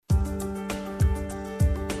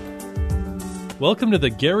Welcome to the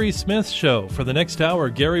Gary Smith Show. For the next hour,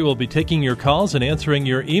 Gary will be taking your calls and answering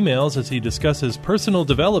your emails as he discusses personal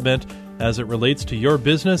development as it relates to your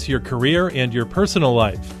business, your career, and your personal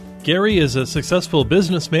life. Gary is a successful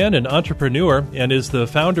businessman and entrepreneur and is the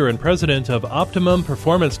founder and president of Optimum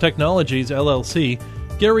Performance Technologies, LLC.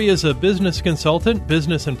 Gary is a business consultant,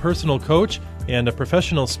 business and personal coach, and a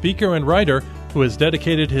professional speaker and writer who has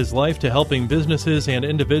dedicated his life to helping businesses and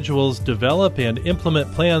individuals develop and implement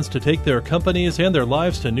plans to take their companies and their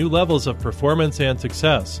lives to new levels of performance and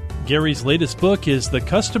success. Gary's latest book is The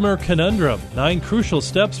Customer Conundrum: 9 Crucial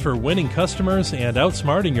Steps for Winning Customers and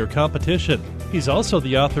Outsmarting Your Competition. He's also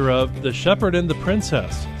the author of The Shepherd and the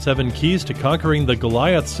Princess: 7 Keys to Conquering the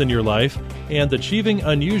Goliaths in Your Life, and Achieving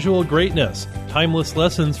Unusual Greatness: Timeless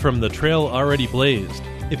Lessons from the Trail Already Blazed.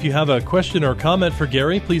 If you have a question or comment for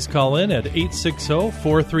Gary, please call in at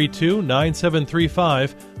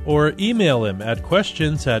 860-432-9735 or email him at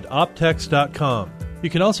questions@optex.com. You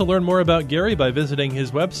can also learn more about Gary by visiting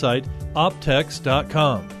his website,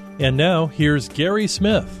 optex.com. And now, here's Gary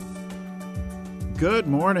Smith. Good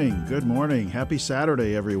morning. Good morning. Happy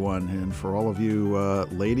Saturday, everyone. And for all of you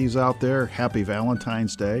ladies out there, happy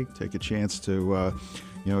Valentine's Day. Take a chance to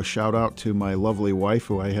shout out to my lovely wife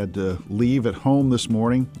who I had to leave at home this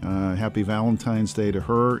morning. Happy Valentine's Day to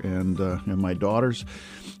her and my daughters.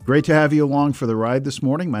 Great to have you along for the ride this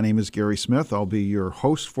morning. My name is Gary Smith. I'll be your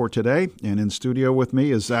host for today. And in studio with me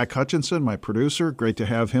is Zach Hutchinson, my producer. Great to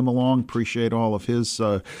have him along. Appreciate all of his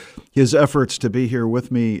efforts to be here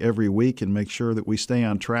with me every week and make sure that we stay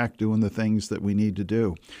on track doing the things that we need to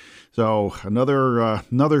do. So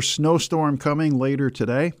another snowstorm coming later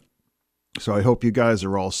today. So I hope you guys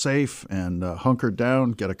are all safe and hunkered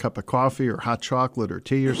down, get a cup of coffee or hot chocolate or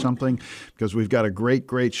tea or something, because we've got a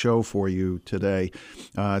great show for you today.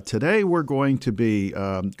 Today we're going to be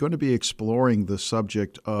exploring the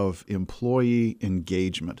subject of employee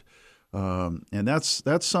engagement, and that's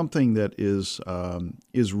something that is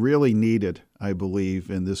really needed, I believe,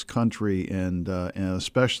 in this country and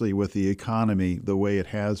especially with the economy the way it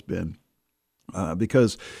has been,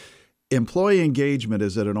 because employee engagement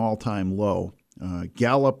is at an all-time low.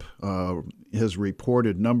 Gallup has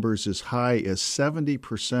reported numbers as high as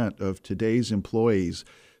 70% of today's employees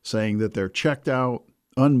saying that they're checked out,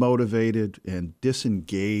 unmotivated, and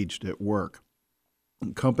disengaged at work.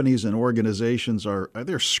 Companies and organizations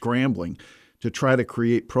they're scrambling to try to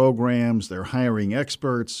create programs. They're hiring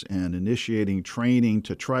experts and initiating training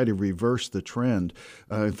to try to reverse the trend.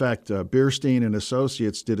 In fact, Bierstein and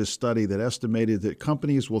Associates did a study that estimated that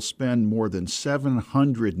companies will spend more than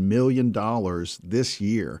 $700 million this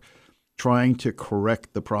year trying to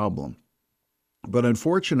correct the problem. But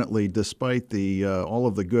unfortunately, despite all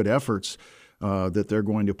of the good efforts that they're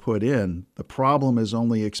going to put in, the problem is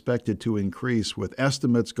only expected to increase, with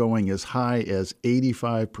estimates going as high as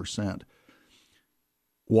 85%.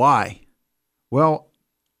 Why? Well,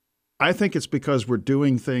 I think it's because we're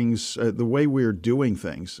doing things the way we're doing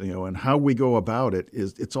things, and how we go about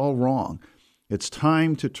it's all wrong. It's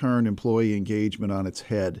time to turn employee engagement on its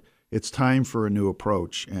head. It's time for a new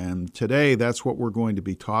approach. And today, that's what we're going to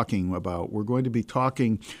be talking about. We're going to be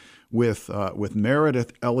talking with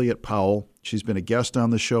Meridith Elliott Powell. She's been a guest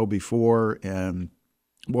on the show before, and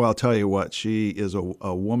well, I'll tell you what, she is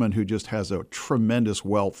a woman who just has a tremendous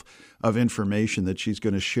wealth of information that she's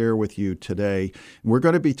going to share with you today. We're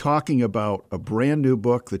going to be talking about a brand new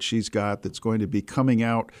book that she's got that's going to be coming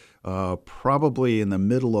out probably in the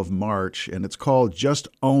middle of March, and it's called Just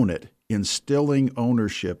Own It: Instilling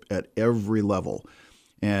Ownership at Every Level.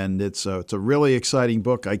 And it's a really exciting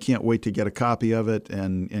book. I can't wait to get a copy of it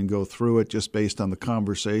and go through it, just based on the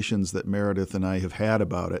conversations that Meridith and I have had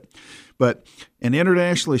about it. But an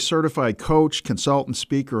internationally certified coach, consultant,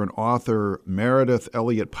 speaker, and author, Meridith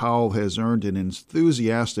Elliott Powell has earned an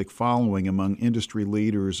enthusiastic following among industry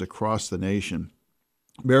leaders across the nation.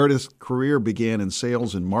 Meridith's career began in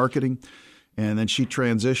sales and marketing, and then she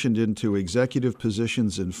transitioned into executive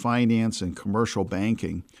positions in finance and commercial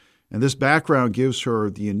banking. And this background gives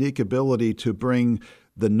her the unique ability to bring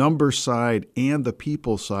the numbers side and the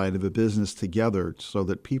people side of a business together so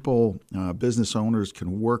that business owners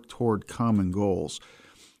can work toward common goals.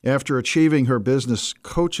 After achieving her business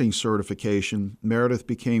coaching certification, Meridith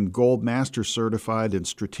became Gold Master Certified in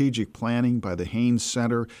Strategic Planning by the Haynes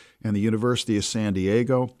Center and the University of San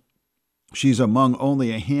Diego. She's among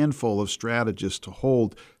only a handful of strategists to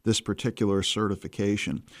hold this particular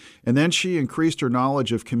certification. And then she increased her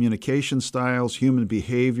knowledge of communication styles, human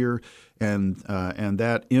behavior, and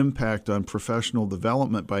that impact on professional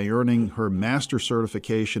development by earning her master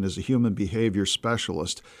certification as a human behavior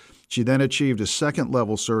specialist. She then achieved a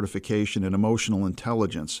second-level certification in emotional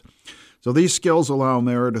intelligence. So these skills allow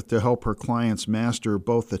Meridith to help her clients master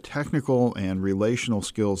both the technical and relational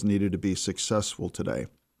skills needed to be successful today.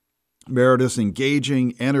 Meridith's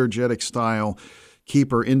engaging, energetic style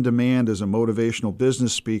keep her in demand as a motivational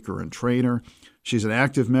business speaker and trainer. She's an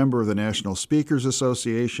active member of the National Speakers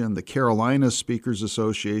Association, the Carolinas Speakers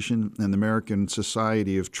Association, and the American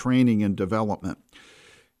Society of Training and Development.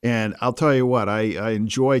 And I'll tell you what, I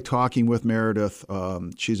enjoy talking with Meridith.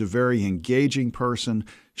 She's a very engaging person.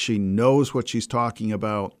 She knows what she's talking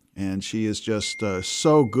about, and she is just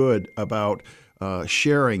so good about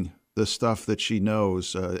sharing the stuff that she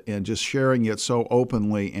knows and just sharing it so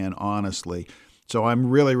openly and honestly. So I'm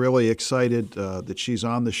really, really excited that she's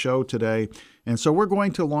on the show today. And so we're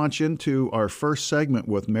going to launch into our first segment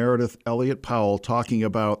with Meridith Elliott Powell talking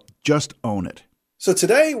about Just Own It. So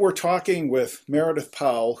today we're talking with Meridith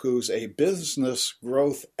Powell, who's a business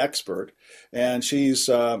growth expert, and she's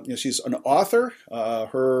an author.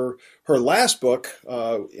 Her last book,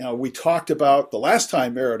 we talked about the last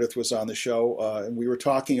time Meridith was on the show, and we were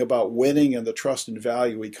talking about winning in the trust and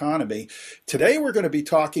value economy. Today we're going to be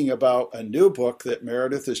talking about a new book that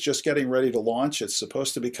Meridith is just getting ready to launch. It's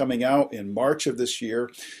supposed to be coming out in March of this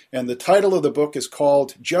year, and the title of the book is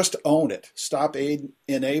called Just Own It: Stop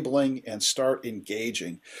Enabling and Start Engaging.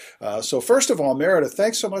 So first of all, Meridith,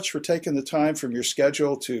 thanks so much for taking the time from your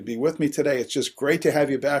schedule to be with me today. It's just great to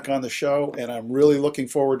have you back on the show, and I'm really looking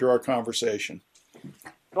forward to our conversation.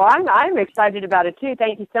 Well, I'm excited about it too.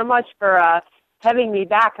 Thank you so much for having me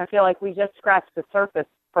back. I feel like we just scratched the surface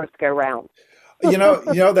first go round. You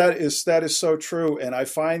know that is so true, and I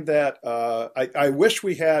find that I wish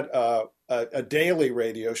we had a daily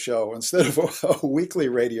radio show instead of a weekly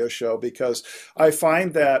radio show, because I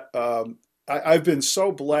find that I've been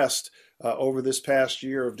so blessed over this past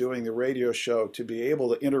year of doing the radio show to be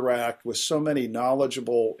able to interact with so many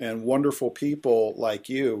knowledgeable and wonderful people like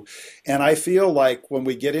you. And I feel like when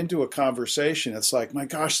we get into a conversation, it's like, my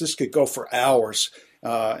gosh, this could go for hours.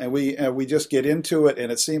 And we just get into it,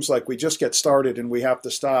 and it seems like we just get started and we have to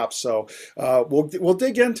stop. So we'll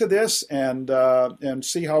dig into this and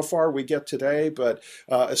see how far we get today. But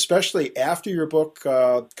especially after your book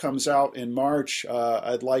comes out in March,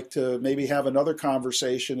 I'd like to maybe have another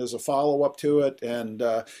conversation as a follow-up to it, and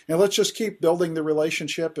let's just keep building the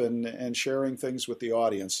relationship and sharing things with the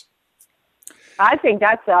audience. I think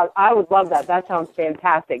I would love that. That sounds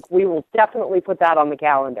fantastic. We will definitely put that on the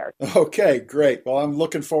calendar. Okay, great. Well, I'm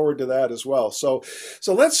looking forward to that as well. So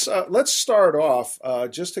let's start off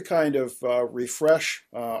just to kind of refresh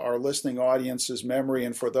our listening audience's memory,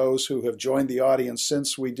 and for those who have joined the audience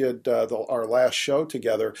since we did our last show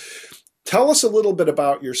together. Tell us a little bit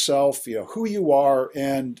about yourself, who you are,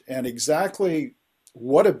 and exactly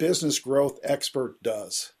what a business growth expert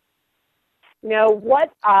does.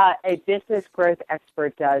 What a business growth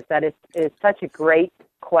expert does, that is such a great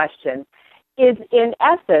question, is in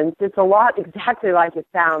essence, it's a lot exactly like it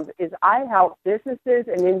sounds, is I help businesses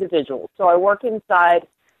and individuals. So I work inside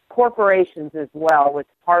corporations as well with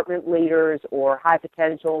department leaders or high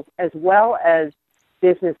potentials, as well as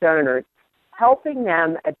business owners, helping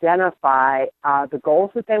them identify the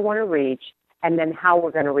goals that they want to reach and then how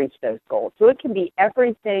we're going to reach those goals. So it can be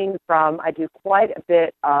everything from, I do quite a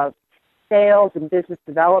bit of sales and business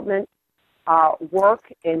development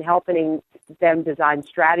work in helping them design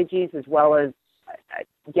strategies as well as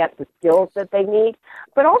get the skills that they need,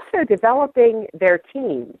 but also developing their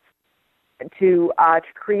teams to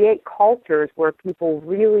create cultures where people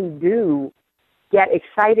really do get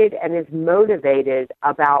excited and is motivated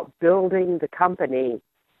about building the company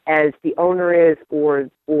as the owner is or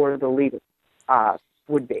the leader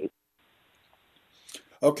would be.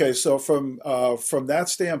 Okay, so from that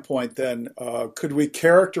standpoint, then, could we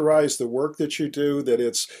characterize the work that you do that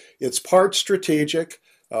it's part strategic,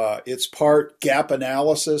 it's part gap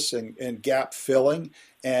analysis and gap filling,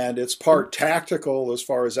 and it's part tactical as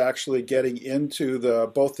far as actually getting into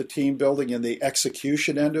both the team building and the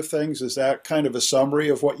execution end of things? Is that kind of a summary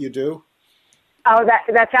of what you do? Oh,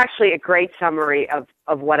 that's actually a great summary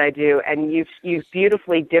of what I do, and you've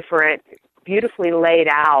beautifully laid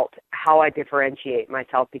out how I differentiate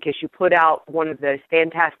myself, because you put out one of those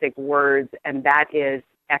fantastic words, and that is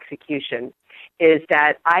execution, is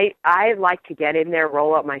that I like to get in there,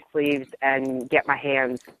 roll up my sleeves, and get my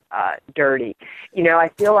hands dirty. I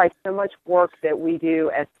feel like so much work that we do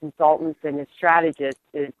as consultants and as strategists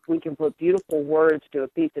is we can put beautiful words to a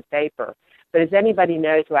piece of paper, but as anybody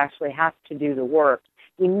knows who actually has to do the work,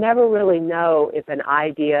 you never really know if an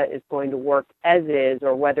idea is going to work as is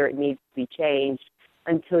or whether it needs to be changed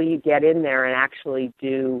until you get in there and actually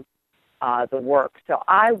do the work. So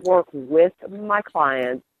I work with my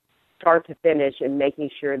clients start to finish and making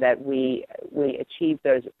sure that we achieve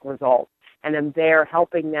those results. And I'm there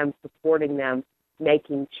helping them, supporting them,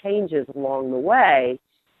 making changes along the way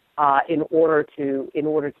in order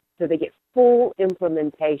so they get full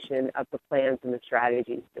implementation of the plans and the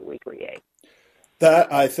strategies that we create.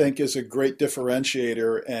 That, I think, is a great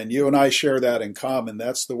differentiator, and you and I share that in common.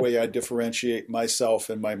 That's the way I differentiate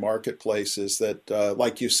myself in my marketplace, is that,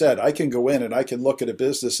 like you said, I can go in and I can look at a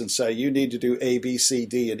business and say, you need to do A, B, C,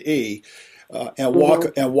 D, and E, and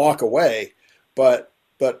walk away. But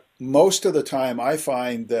most of the time I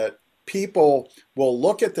find that people will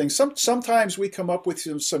look at things. Sometimes we come up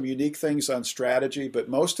with some unique things on strategy, but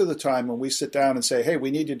most of the time when we sit down and say, hey,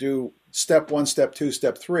 we need to do step 1, step 2,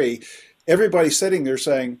 step 3, everybody's sitting there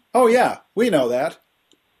saying, oh, yeah, we know that.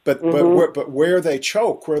 But where they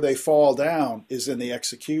choke, where they fall down is in the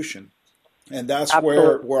execution. And that's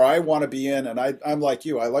where I want to be in. And I'm like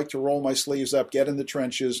you. I like to roll my sleeves up, get in the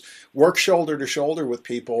trenches, work shoulder to shoulder with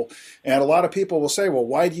people. And a lot of people will say, well,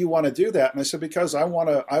 why do you want to do that? And I said, because I want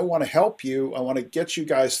to help you. I want to get you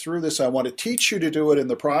guys through this. I want to teach you to do it in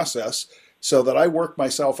the process so that I work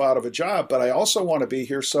myself out of a job. But I also want to be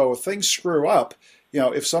here so if things screw up,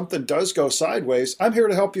 if something does go sideways, I'm here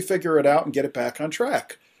to help you figure it out and get it back on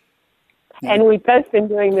track. And we've both been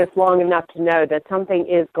doing this long enough to know that something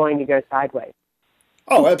is going to go sideways.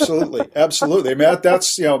 Oh, absolutely. Absolutely. I mean,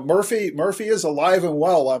 that's, Murphy is alive and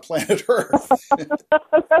well on planet Earth.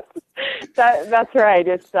 That's right.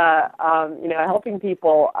 It's, helping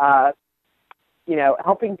people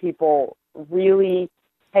really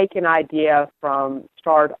take an idea from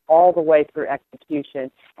start all the way through execution.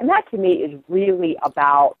 And that to me is really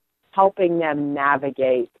about helping them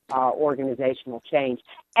navigate organizational change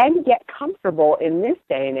and get comfortable in this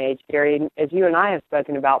day and age, Gary, and as you and I have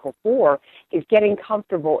spoken about before, is getting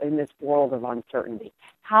comfortable in this world of uncertainty.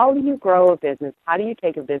 How do you grow a business? How do you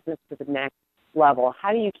take a business to the next level?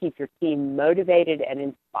 How do you keep your team motivated and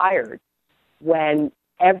inspired when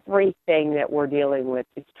everything that we're dealing with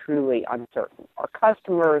is truly uncertain? Our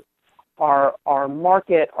customers, our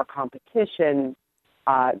market, our competition,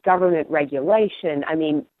 government regulation. I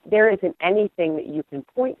mean, there isn't anything that you can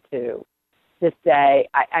point to say,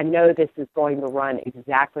 I know this is going to run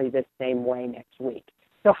exactly the same way next week.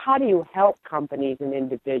 So how do you help companies and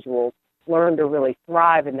individuals learn to really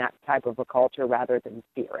thrive in that type of a culture rather than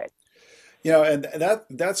fear it? And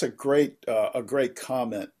that's a great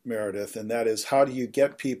comment, Meridith, and that is, how do you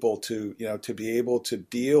get people to be able to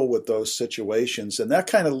deal with those situations? And that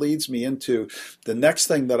kind of leads me into the next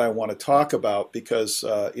thing that I want to talk about, because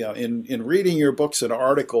in reading your books and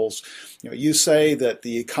articles, you say that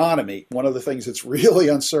the economy, one of the things that's really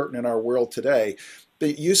uncertain in our world today,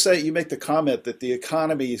 but you make the comment that the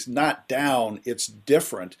economy is not down, it's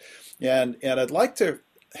different, and I'd like to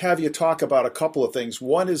have you talk about a couple of things.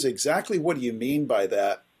 One is exactly what do you mean by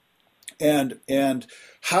that? And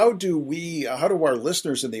how do our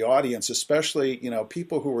listeners in the audience, especially,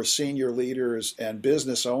 people who are senior leaders and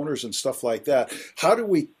business owners and stuff like that, how do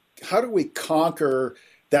we conquer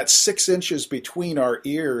that 6 inches between our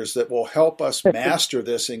ears that will help us master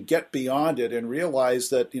this and get beyond it and realize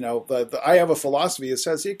that, I have a philosophy that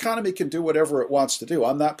says the economy can do whatever it wants to do.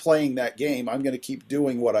 I'm not playing that game. I'm going to keep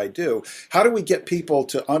doing what I do. How do we get people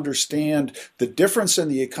to understand the difference in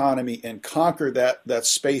the economy and conquer that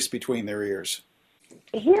space between their ears?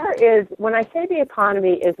 Here is, when I say the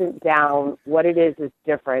economy isn't down, what it is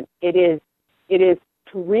different. It is to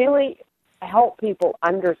really help people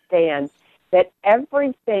understand that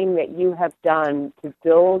everything that you have done to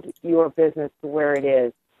build your business to where it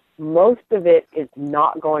is, most of it is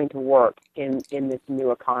not going to work in this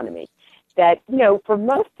new economy. That, for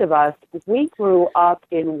most of us, we grew up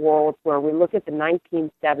in worlds where we look at the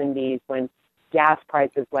 1970s when gas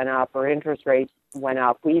prices went up or interest rates went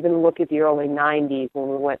up. We even look at the early 90s when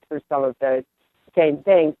we went through some of those same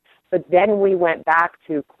things. But then we went back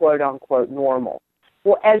to quote-unquote normal.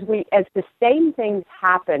 Well, as the same things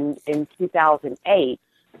happened in 2008,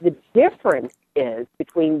 the difference is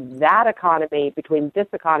between this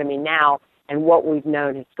economy now and what we've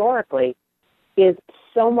known historically is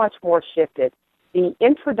so much more shifted. The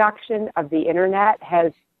introduction of the internet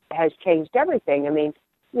has changed everything. I mean,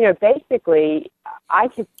 basically, I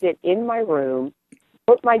could sit in my room,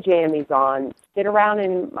 put my jammies on, sit around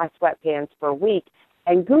in my sweatpants for a week,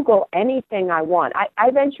 and Google anything I want. I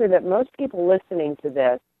venture that most people listening to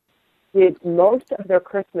this did most of their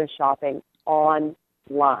Christmas shopping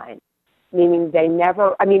online, meaning they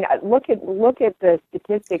never. I mean, look at the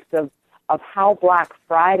statistics of how Black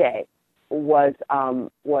Friday was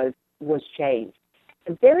changed.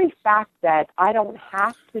 The very fact that I don't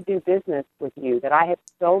have to do business with you, that I have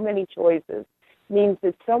so many choices, means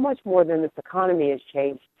that so much more than this economy has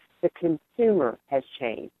changed, the consumer has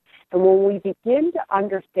changed. And when we begin to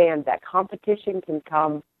understand that competition can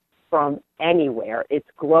come from anywhere, it's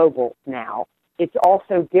global now. It's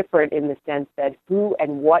also different in the sense that who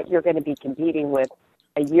and what you're going to be competing with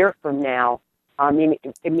a year from now.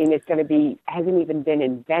 It's going to be, hasn't even been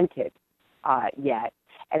invented yet.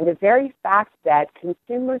 And the very fact that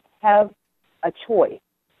consumers have a choice,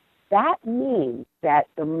 that means that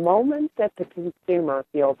the moment that the consumer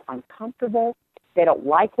feels uncomfortable, they don't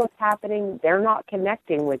like what's happening, they're not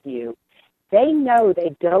connecting with you, they know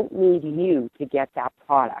they don't need you to get that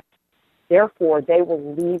product. Therefore, they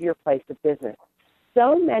will leave your place of business.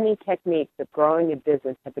 So many techniques of growing a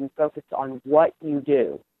business have been focused on what you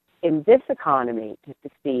do. In this economy, to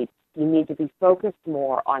succeed, you need to be focused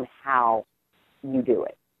more on how you do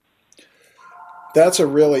it. That's a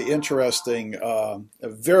really interesting, a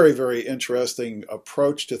very, very interesting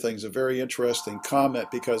approach to things, a very interesting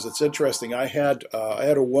comment, because it's interesting. I had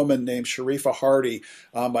a woman named Sharifa Hardy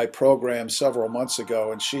on my program several months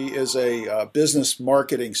ago, and she is a business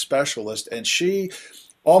marketing specialist, and she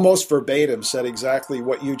almost verbatim said exactly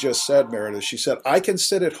what you just said, Meredith. She said, I can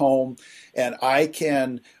sit at home and I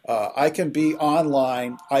can be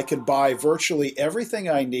online. I can buy virtually everything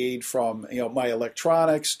I need, from my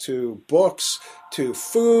electronics to books to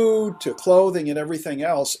food to clothing and everything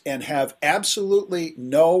else, and have absolutely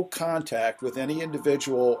no contact with any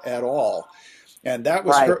individual at all. And that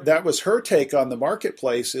was right. That was her take on the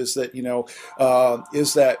marketplace. Is that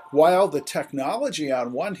is that while the technology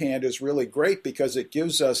on one hand is really great because it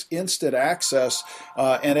gives us instant access,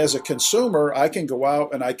 and as a consumer, I can go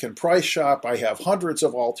out and I can price shop. I have hundreds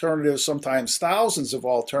of alternatives, sometimes thousands of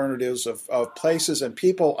alternatives of places and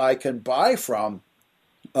people I can buy from.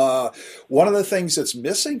 One of the things that's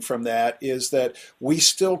missing from that is that we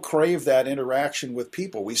still crave that interaction with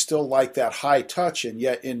people. We still like that high touch, and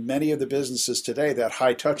yet in many of the businesses today, that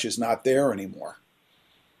high touch is not there anymore.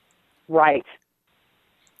 Right.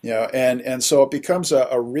 And so it becomes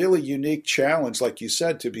a really unique challenge, like you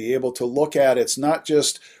said, to be able to look at it's not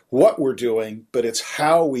just what we're doing, but it's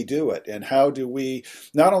how we do it, and how do we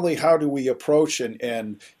approach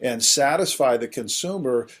and satisfy the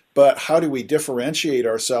consumer, but how do we differentiate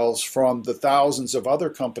ourselves from the thousands of other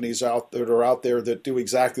companies that are out there that do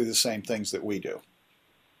exactly the same things that we do.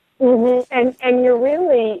 Mm-hmm. And you're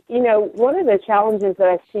really, one of the challenges that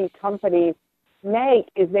I see companies make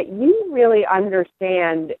is that you really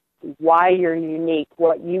understand why you're unique,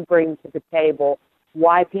 what you bring to the table,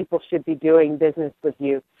 why people should be doing business with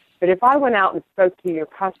you. But if I went out and spoke to your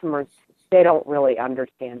customers, they don't really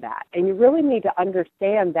understand that. And you really need to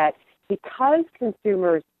understand that because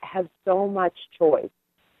consumers have so much choice,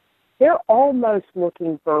 they're almost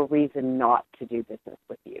looking for a reason not to do business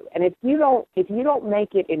with you. And if you don't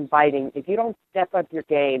make it inviting, if you don't step up your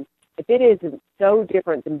game, if it isn't so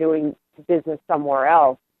different than doing business somewhere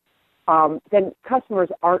else, then customers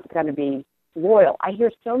aren't going to be loyal. I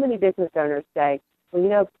hear so many business owners say,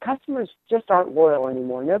 well, customers just aren't loyal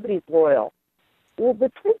anymore. Nobody's loyal. Well, the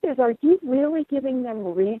truth is, are you really giving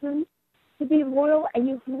them reasons to be loyal? And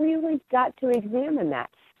you've really got to examine that,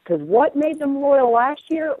 because what made them loyal last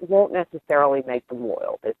year won't necessarily make them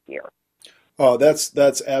loyal this year. Oh, that's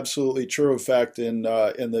absolutely true. In fact, in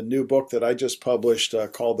the new book that I just published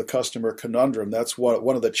called The Customer Conundrum, that's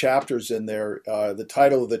one of the chapters in there. The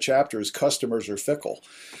title of the chapter is Customers Are Fickle.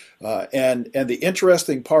 And the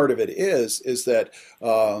interesting part of it is that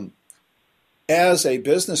as a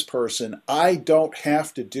business person, I don't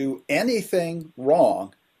have to do anything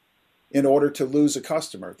wrong in order to lose a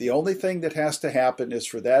customer. The only thing that has to happen is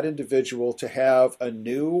for that individual to have a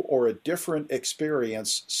new or a different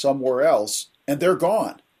experience somewhere else, and they're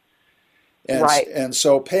gone. And, right. And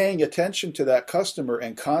so paying attention to that customer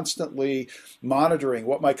and constantly monitoring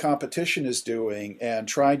what my competition is doing and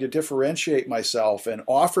trying to differentiate myself and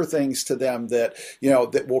offer things to them that,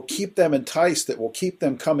 that will keep them enticed, that will keep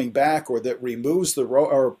them coming back, or that removes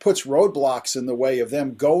or puts roadblocks in the way of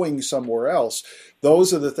them going somewhere else.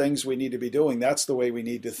 Those are the things we need to be doing. That's the way we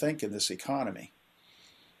need to think in this economy.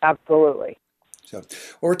 Absolutely. So,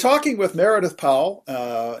 we're talking with Meridith Powell,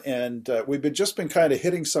 and we've just been kind of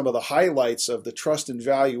hitting some of the highlights of the trust and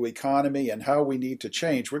value economy and how we need to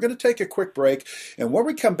change. We're going to take a quick break, and when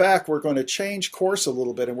we come back, we're going to change course a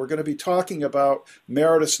little bit, and we're going to be talking about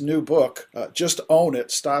Meredith's new book, Just Own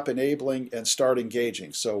It, Stop Enabling and Start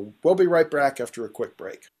Engaging. So we'll be right back after a quick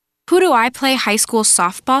break. Who do I play high school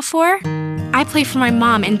softball for? I play for my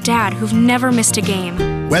mom and dad who've never missed a game.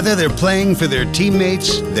 Whether they're playing for their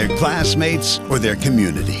teammates, their classmates, or their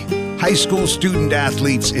community, high school student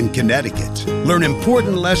athletes in Connecticut learn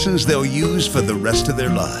important lessons they'll use for the rest of their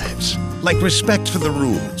lives. like respect for the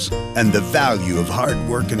rules and the value of hard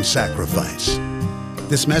work and sacrifice.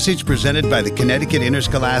 This message presented by the Connecticut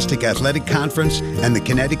Interscholastic Athletic Conference and the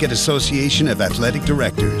Connecticut Association of Athletic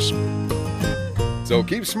Directors. So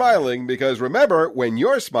keep smiling, because remember, when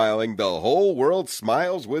you're smiling, the whole world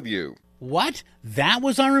smiles with you. What? That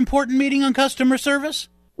was our important meeting on customer service?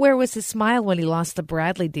 Where was his smile when he lost the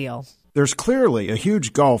Bradley deal? There's clearly a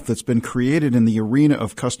huge gulf that's been created in the arena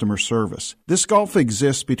of customer service. This gulf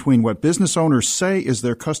exists between what business owners say is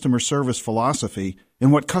their customer service philosophy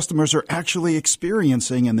and what customers are actually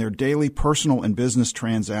experiencing in their daily personal and business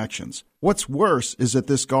transactions. What's worse is that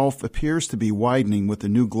this gulf appears to be widening with the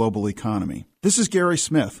new global economy. This is Gary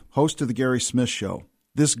Smith, host of The Gary Smith Show.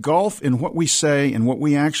 This gulf in what we say and what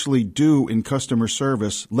we actually do in customer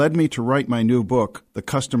service led me to write my new book, The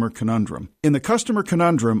Customer Conundrum. In The Customer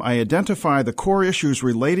Conundrum, I identify the core issues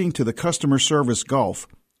relating to the customer service gulf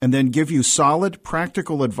and then give you solid,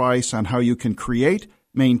 practical advice on how you can create,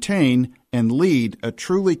 maintain, and lead a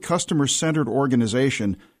truly customer-centered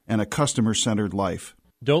organization and a customer-centered life.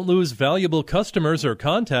 Don't lose valuable customers or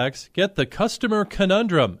contacts. Get The Customer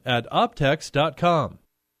Conundrum at optex.com.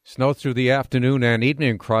 Snow through the afternoon and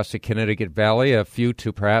evening across the Connecticut Valley, a few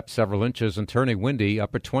to perhaps several inches and turning windy.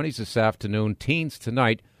 Upper 20s this afternoon, teens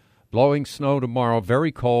tonight, blowing snow tomorrow,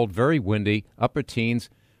 very cold, very windy, upper teens,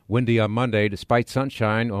 windy on Monday, despite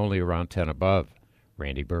sunshine, only around 10 above.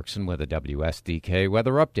 Randy Berkson with a WSDK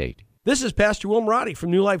weather update. This is Pastor Will Marotti from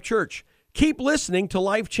New Life Church. Keep listening to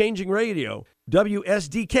Life-Changing Radio,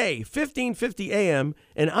 WSDK 1550 AM,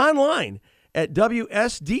 and online at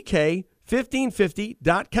WSDK1550.com.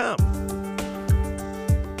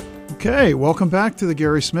 Okay, welcome back to the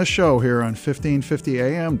Gary Smith Show here on 1550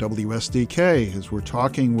 AM WSDK, as we're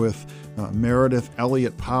talking with Meridith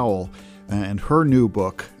Elliott Powell and her new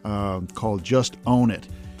book called Just Own It.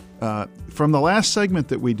 From the last segment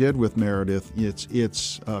that we did with Meridith,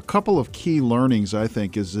 it's a couple of key learnings, I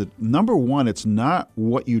think, is that, number one, it's not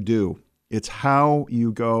what you do. It's how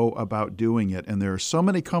you go about doing it. And there are so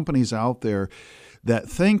many companies out there that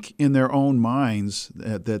think in their own minds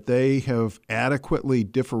that they have adequately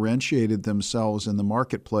differentiated themselves in the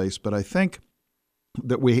marketplace. But I think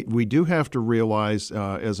that we do have to realize,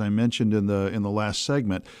 as I mentioned in the last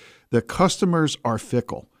segment, that customers are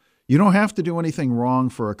fickle. You don't have to do anything wrong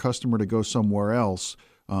for a customer to go somewhere else.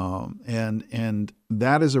 And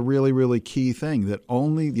that is a really, really key thing, that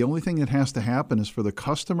the only thing that has to happen is for the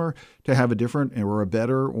customer to have a different or a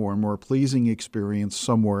better or more pleasing experience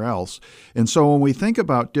somewhere else. And so when we think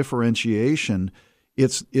about differentiation,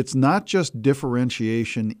 it's not just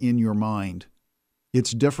differentiation in your mind.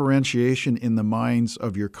 It's differentiation in the minds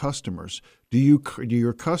of your customers. Do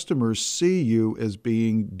your customers see you as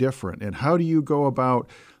being different? And how do you go about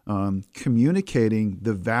communicating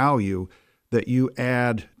the value that you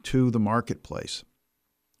add to the marketplace?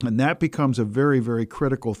 And that becomes a very, very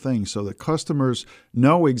critical thing, so that customers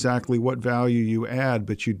know exactly what value you add,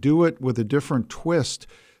 but you do it with a different twist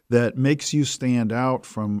that makes you stand out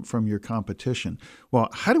from your competition. Well,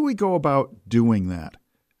 how do we go about doing that?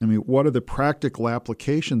 I mean, what are the practical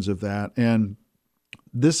applications of that? And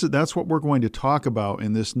that's what we're going to talk about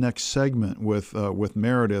in this next segment with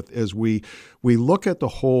Meridith, as we look at the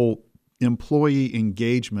whole employee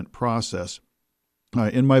engagement process.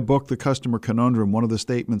 In my book, The Customer Conundrum, one of the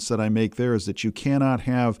statements that I make there is that you cannot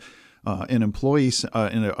have an employee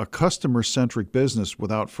in a customer-centric business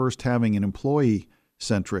without first having an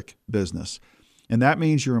employee-centric business. And that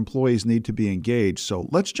means your employees need to be engaged. So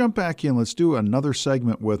let's jump back in. Let's do another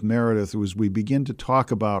segment with Meridith as we begin to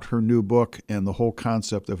talk about her new book and the whole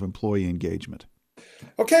concept of employee engagement.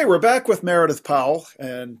 Okay, we're back with Meridith Powell,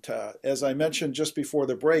 and as I mentioned just before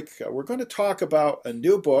the break, we're going to talk about a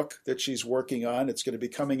new book that she's working on. It's going to be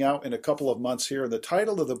coming out in a couple of months here. The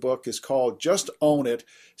title of the book is called Just Own It,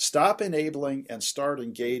 Stop Enabling and Start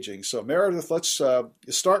Engaging. So Meridith, let's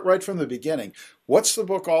start right from the beginning. What's the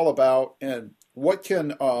book all about, and what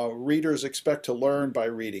can readers expect to learn by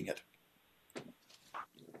reading it?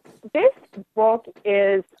 This book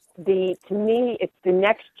is to me, it's the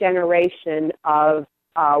next generation of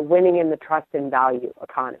winning in the trust and value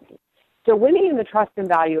economy. So winning in the trust and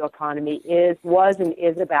value economy was and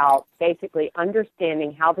is about basically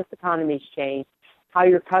understanding how this economy has changed, how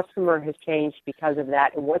your customer has changed because of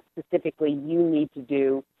that, and what specifically you need to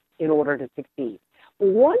do in order to succeed.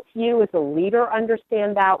 Once you as a leader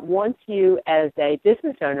understand that, once you as a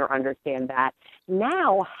business owner understand that,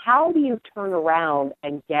 now how do you turn around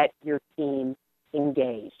and get your team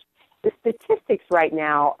engaged? The statistics right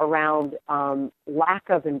now around lack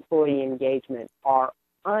of employee engagement are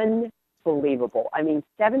unbelievable. I mean,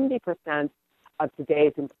 70% of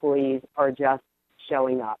today's employees are just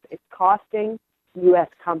showing up. It's costing U.S.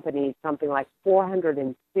 companies something like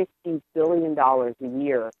 $450 billion a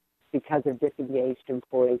year because of disengaged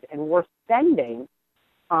employees, and we're spending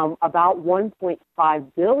about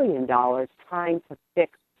 $1.5 billion trying to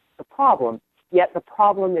fix the problem, yet the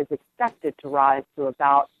problem is expected to rise to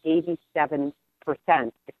about 87%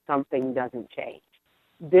 if something doesn't change.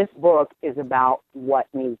 This book is about what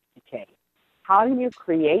needs to change. How do you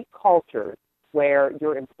create cultures where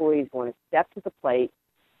your employees want to step to the plate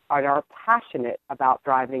and are passionate about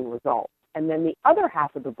driving results? And then the other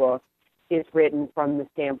half of the book is written from the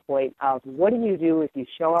standpoint of what do you do if you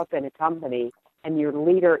show up in a company and your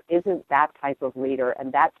leader isn't that type of leader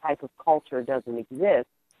and that type of culture doesn't exist?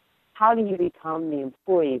 How do you become the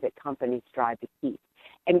employee that companies strive to keep?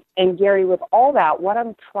 And Gary, with all that, what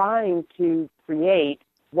I'm trying to create,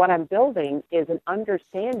 what I'm building is an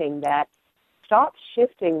understanding that stop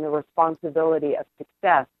shifting the responsibility of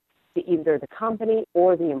success to either the company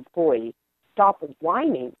or the employee. Stop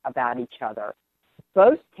whining about each other.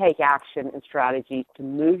 Both take action and strategies to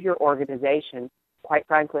move your organization, quite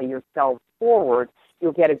frankly, yourselves forward.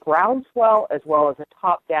 You'll get a groundswell as well as a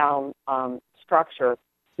top-down structure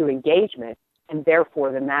to engagement, and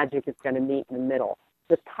therefore the magic is going to meet in the middle.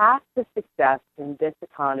 The path to success in this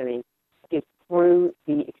economy is through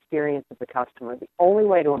the experience of the customer. The only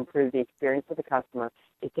way to improve the experience of the customer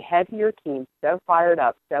is to have your team so fired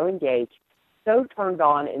up, so engaged, so turned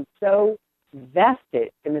on, and so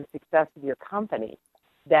vested in the success of your company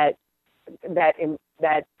that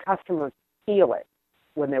customers feel it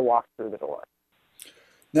when they walk through the door.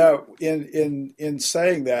 Now, in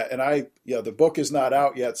saying that, and the book is not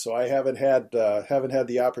out yet, so I haven't had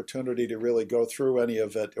the opportunity to really go through any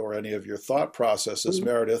of it or any of your thought processes, mm-hmm.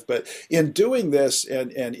 Meridith. But in doing this,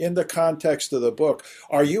 and in the context of the book,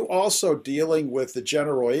 are you also dealing with the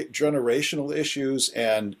generational issues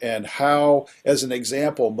and how, as an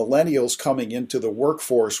example, millennials coming into the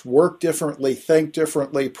workforce work differently, think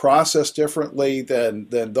differently, process differently than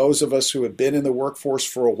those of us who have been in the workforce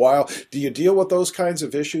for a while? Do you deal with those kinds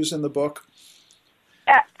of issues in the book?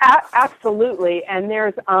 Absolutely, and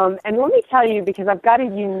there's and let me tell you, because I've got a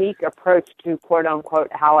unique approach to quote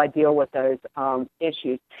unquote how I deal with those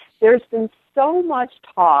issues. There's been so much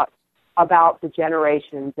talk about the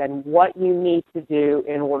generations and what you need to do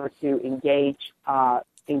in order to engage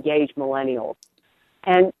millennials.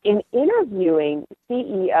 And in interviewing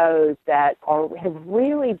CEOs that have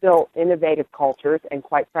really built innovative cultures and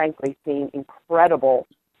quite frankly seen incredible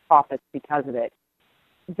profits because of it,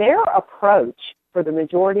 their approach for the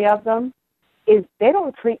majority of them is they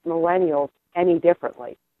don't treat millennials any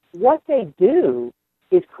differently. What they do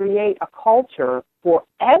is create a culture for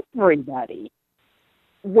everybody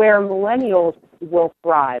where millennials will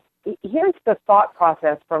thrive. Here's the thought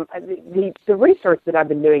process from the research that I've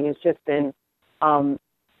been doing has just been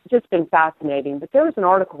fascinating. But there was an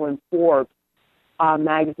article in Forbes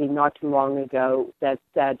magazine not too long ago that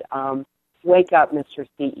said, "Wake up, Mr.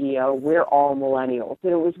 CEO, we're all millennials."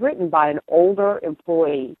 And it was written by an older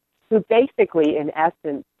employee who basically, in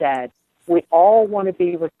essence, said, we all want to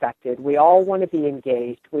be respected, we all want to be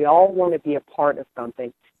engaged, we all want to be a part of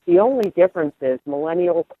something. The only difference is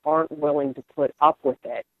millennials aren't willing to put up with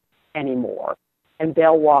it anymore, and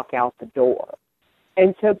they'll walk out the door.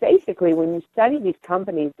 And so basically, when you study these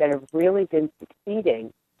companies that have really been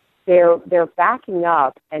succeeding, they're backing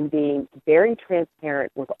up and being very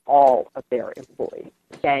transparent with all of their employees,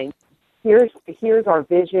 saying, here's our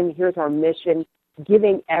vision, here's our mission,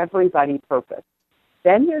 giving everybody purpose.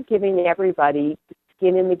 Then they're giving everybody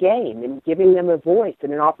skin in the game and giving them a voice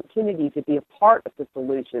and an opportunity to be a part of the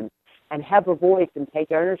solution and have a voice and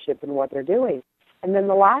take ownership in what they're doing. And then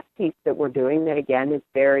the last piece that we're doing that, again, is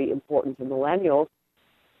very important to millennials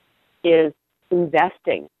is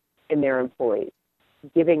investing in their employees,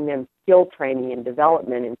 giving them skill training and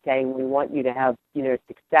development and saying, we want you to have,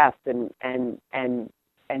 success and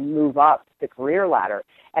move up the career ladder.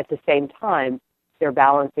 At the same time, they're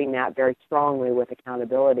balancing that very strongly with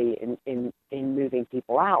accountability in moving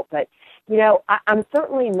people out. But, I'm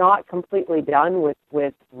certainly not completely done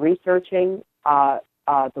with researching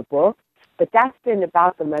the book, but that's been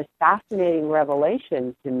about the most fascinating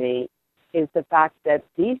revelation to me, is the fact that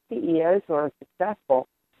these CEOs who are successful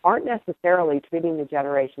aren't necessarily treating the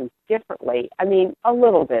generations differently. I mean, a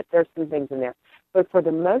little bit. There's some things in there. But for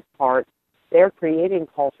the most part, they're creating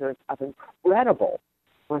cultures of incredible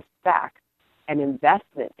respect and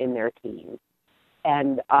investment in their teams.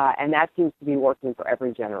 And that seems to be working for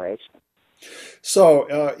every generation.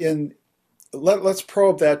 So let's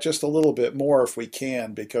probe that just a little bit more if we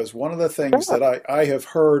can, because one of the things that I have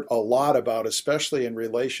heard a lot about, especially in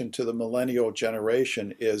relation to the millennial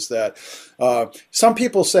generation, is that some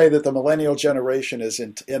people say that the millennial generation is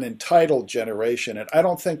an entitled generation, and I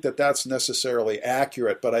don't think that that's necessarily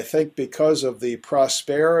accurate, but I think because of the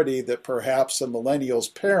prosperity that perhaps the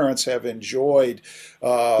millennials' parents have enjoyed,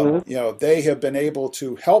 they have been able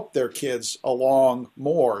to help their kids along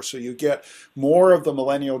more. So you get more of the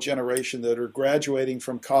millennial generation that are graduating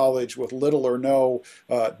from college with little or no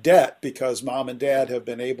debt because mom and dad have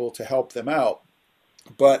been able to help them out.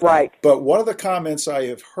 But one of the comments I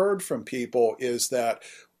have heard from people is that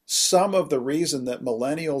some of the reason that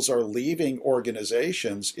millennials are leaving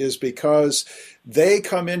organizations is because they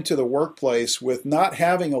come into the workplace with not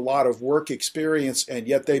having a lot of work experience, and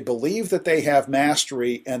yet they believe that they have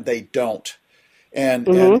mastery and they don't. And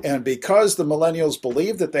because the millennials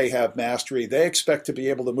believe that they have mastery, they expect to be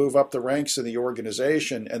able to move up the ranks in the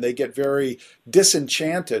organization, and they get very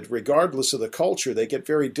disenchanted, regardless of the culture. They get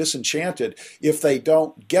very disenchanted if they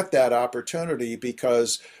don't get that opportunity,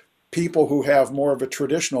 because people who have more of a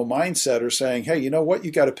traditional mindset are saying, hey, you know what,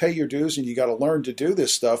 you got to pay your dues and you got to learn to do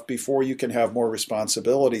this stuff before you can have more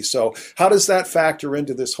responsibility. So how does that factor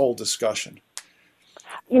into this whole discussion?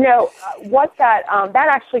 What that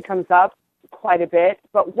actually comes up quite a bit,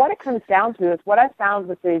 but what it comes down to is what I found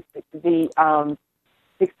with the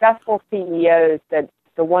successful CEOs, that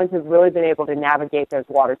the ones who've really been able to navigate those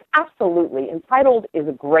waters. Absolutely, entitled is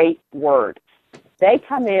a great word. They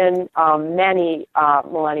come in, many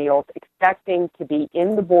millennials, expecting to be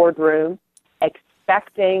in the boardroom,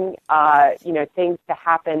 expecting things to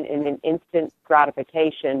happen in an instant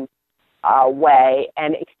gratification way,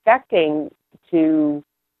 and expecting to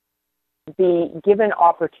be given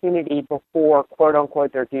opportunity before, quote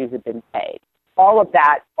unquote, their dues have been paid. All of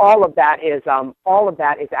that is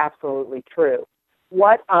absolutely true.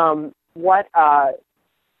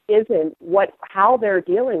 How they're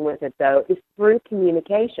dealing with it, though, is through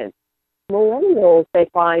communication. Millennials, they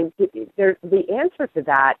find the answer to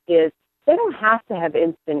that is they don't have to have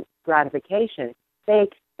instant gratification. They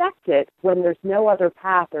expect it when there's no other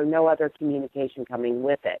path or no other communication coming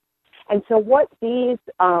with it. And so what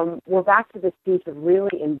we're back to this piece of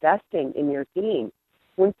really investing in your team.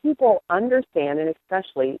 When people understand, and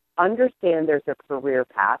especially understand there's a career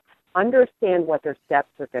path, understand what their steps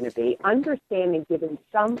are going to be, understand and giving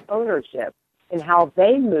some ownership in how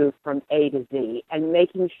they move from A to Z, and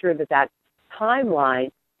making sure that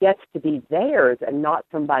timeline gets to be theirs and not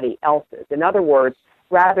somebody else's. In other words,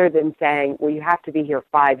 rather than saying, well, you have to be here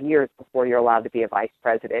 5 years before you're allowed to be a vice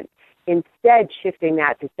president, instead shifting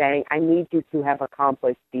that to saying, I need you to have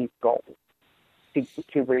accomplished these goals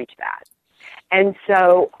to reach that. And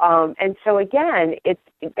so again,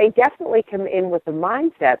 they definitely come in with a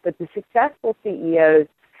mindset, but the successful CEOs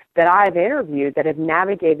that I've interviewed that have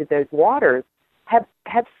navigated those waters have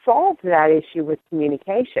solved that issue with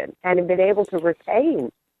communication and have been able to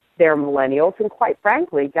retain their millennials, and quite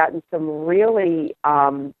frankly, gotten some really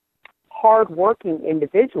hard-working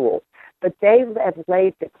individuals, but they have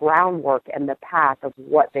laid the groundwork and the path of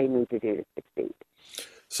what they need to do to succeed.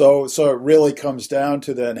 So it really comes down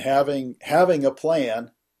to then having a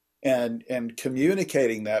plan and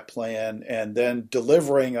communicating that plan, and then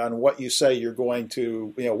delivering on what you say you're going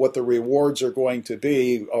to, what the rewards are going to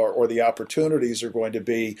be, or the opportunities are going to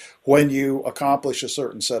be when you accomplish a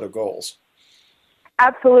certain set of goals.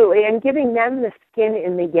 Absolutely, and giving them the skin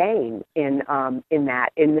in the game in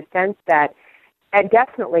the sense that, and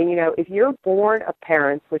definitely, if you're born of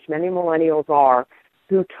parents, which many millennials are,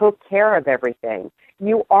 who took care of everything,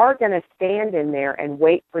 you are going to stand in there and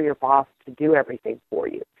wait for your boss to do everything for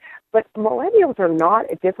you. But millennials are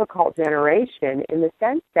not a difficult generation in the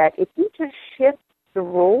sense that if you just shift the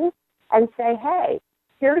rules and say, hey,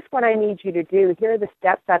 here's what I need you to do, here are the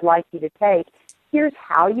steps I'd like you to take, here's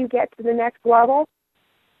how you get to the next level,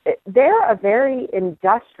 they're a very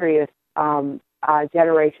industrious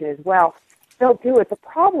generation as well. They'll do it. The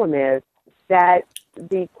problem is that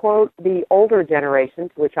the older generations,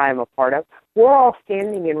 which I am a part of, we're all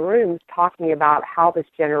standing in rooms talking about how this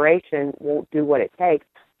generation will do what it takes,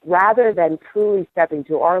 rather than truly stepping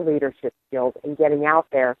to our leadership skills and getting out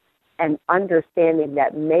there and understanding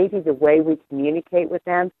that maybe the way we communicate with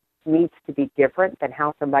them needs to be different than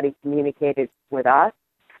how somebody communicated with us.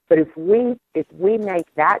 But if we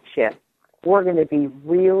make that shift, we're going to be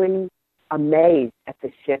really amazed at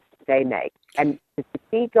the shifts they make. And to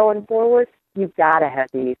succeed going forward, you've got to have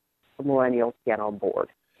these millennials get on board.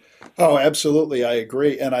 Oh, absolutely. I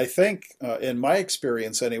agree. And I think, in my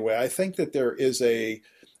experience anyway, I think that there is a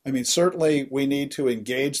I mean, certainly we need to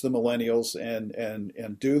engage the millennials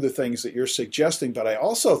and do the things that you're suggesting. But I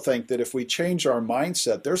also think that if we change our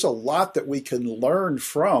mindset, there's a lot that we can learn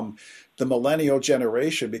from the millennial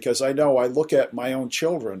generation, because I know I look at my own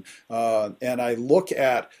children and I look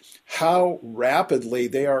at how rapidly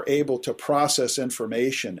they are able to process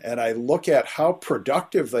information. And I look at how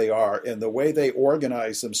productive they are in the way they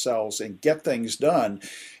organize themselves and get things done.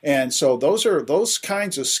 And so those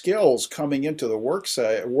kinds of skills coming into the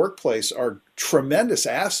workplace are tremendous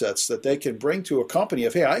assets that they can bring to a company.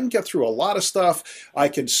 If, hey, I can get through a lot of stuff, I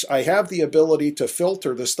have the ability to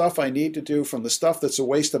filter the stuff I need to do from the stuff that's a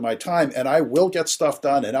waste of my time, and I will get stuff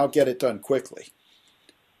done, and I'll get it done quickly.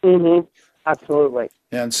 Mm-hmm. Absolutely.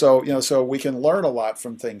 And so, so we can learn a lot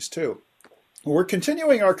from things too. We're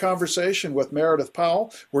continuing our conversation with Meridith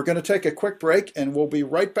Powell. We're going to take a quick break, and we'll be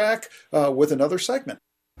right back with another segment.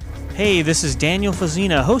 Hey, this is Daniel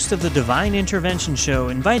Fazina, host of the Divine Intervention Show,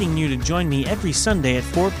 inviting you to join me every Sunday at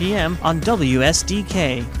 4 p.m. on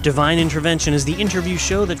WSDK. Divine Intervention is the interview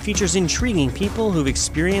show that features intriguing people who've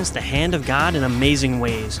experienced the hand of God in amazing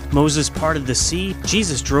ways. Moses parted the sea,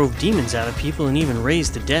 Jesus drove demons out of people, and even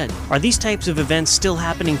raised the dead. Are these types of events still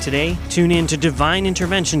happening today? Tune in to Divine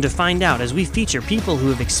Intervention to find out as we feature people who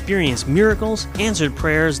have experienced miracles, answered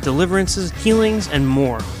prayers, deliverances, healings, and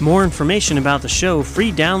more. More information about the show,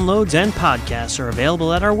 free downloads, and podcasts are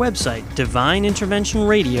available at our website,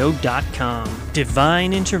 divineinterventionradio.com.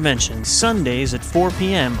 Divine Intervention, Sundays at 4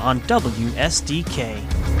 p.m. on WSDK.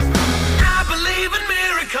 I believe in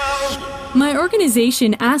miracles. My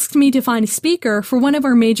organization asked me to find a speaker for one of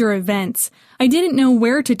our major events. I didn't know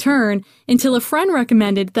where to turn until a friend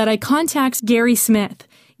recommended that I contact Gary Smith.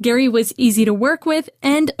 Gary was easy to work with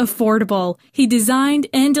and affordable. He designed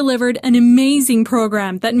and delivered an amazing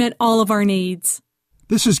program that met all of our needs.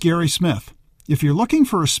 This is Gary Smith. If you're looking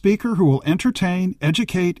for a speaker who will entertain,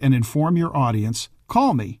 educate, and inform your audience,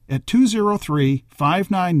 call me at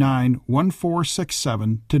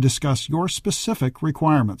 203-599-1467 to discuss your specific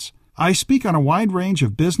requirements. I speak on a wide range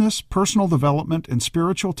of business, personal development, and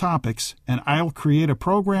spiritual topics, and I'll create a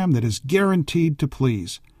program that is guaranteed to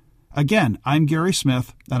please. Again, I'm Gary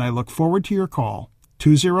Smith, and I look forward to your call,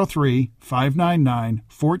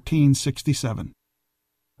 203-599-1467.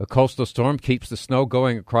 A coastal storm keeps the snow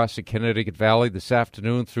going across the Connecticut Valley this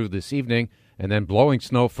afternoon through this evening, and then blowing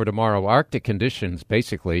snow for tomorrow. Arctic conditions,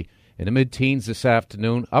 basically, in the mid-teens this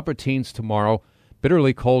afternoon, upper teens tomorrow,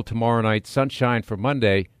 bitterly cold tomorrow night, sunshine for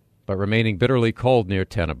Monday, but remaining bitterly cold near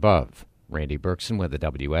 10 above. Randy Berkson with the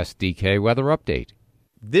WSDK Weather Update.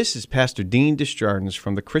 This is Pastor Dean Desjardins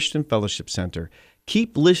from the Christian Fellowship Center.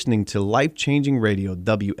 Keep listening to Life-Changing Radio,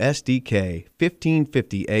 WSDK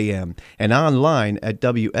 1550 AM, and online at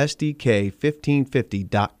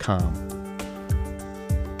WSDK1550.com.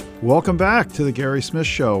 Welcome back to the Gary Smith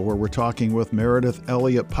Show, where we're talking with Meridith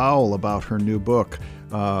Elliott Powell about her new book.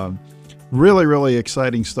 Really, really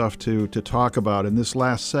exciting stuff to talk about. In this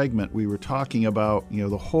last segment, we were talking about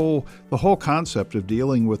the whole concept of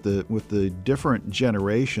dealing with the different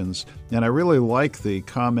generations, and I really like the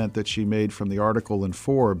comment that she made from the article in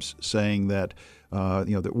Forbes saying that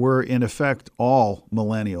that we're in effect all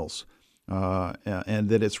millennials, and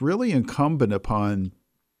that it's really incumbent upon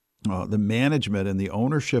the management and the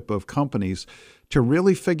ownership of companies to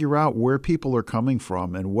really figure out where people are coming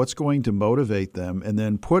from and what's going to motivate them, and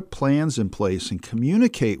then put plans in place and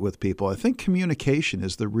communicate with people. I think communication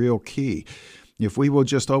is the real key. If we will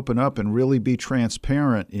just open up and really be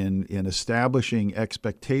transparent in establishing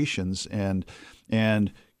expectations and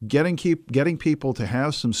getting people to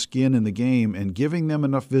have some skin in the game and giving them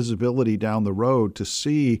enough visibility down the road to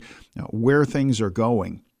see where things are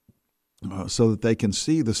going. So that they can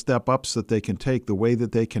see the step-ups that they can take, the way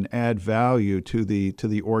that they can add value to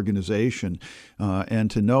the organization,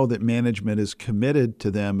 and to know that management is committed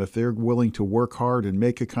to them. If they're willing to work hard and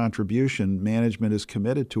make a contribution, management is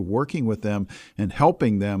committed to working with them and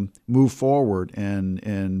helping them move forward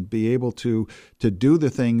and be able to do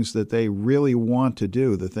the things that they really want to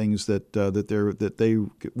do, the things that they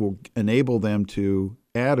will enable them to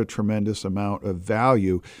add a tremendous amount of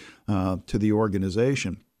value to the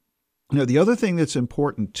organization. The other thing that's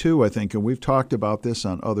important too, I think, and we've talked about this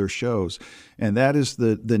on other shows, and that is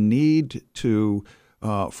the need to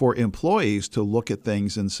for employees to look at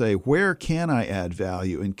things and say, where can I add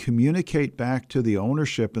value, and communicate back to the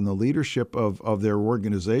ownership and the leadership of their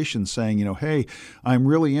organization saying, hey, I'm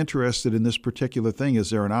really interested in this particular thing. Is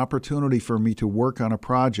there an opportunity for me to work on a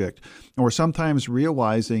project? Or sometimes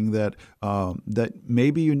realizing that that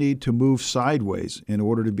maybe you need to move sideways in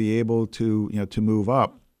order to be able to move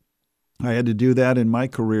up. I had to do that in my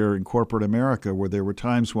career in corporate America, where there were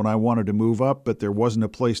times when I wanted to move up, but there wasn't a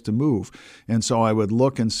place to move. And so I would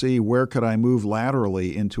look and see where could I move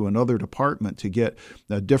laterally into another department to get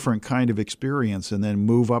a different kind of experience and then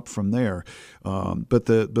move up from there. But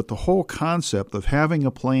the whole concept of having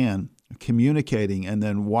a plan, communicating, and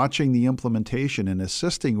then watching the implementation and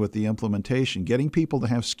assisting with the implementation, getting people to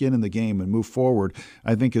have skin in the game and move forward,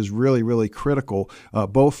 I think is really, really critical,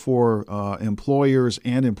 both for employers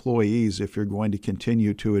and employees if you're going to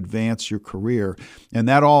continue to advance your career. And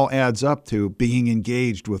that all adds up to being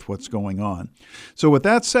engaged with what's going on. So with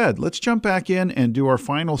that said, let's jump back in and do our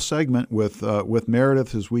final segment with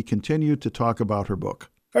Meridith as we continue to talk about her book.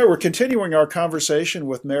 All right, we're continuing our conversation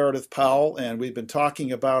with Meridith Powell, and we've been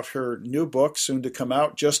talking about her new book, soon to come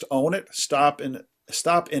out, Just Own It, Stop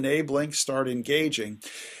Enabling, Start Engaging.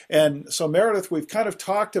 And so, Meridith, we've kind of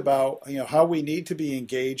talked about how we need to be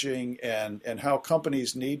engaging and how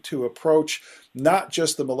companies need to approach not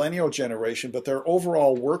just the millennial generation, but their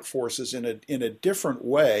overall workforces in a different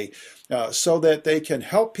way so that they can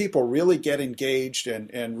help people really get engaged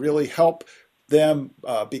and really help them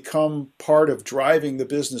become part of driving the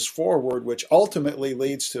business forward, which ultimately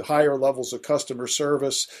leads to higher levels of customer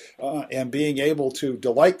service and being able to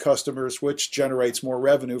delight customers, which generates more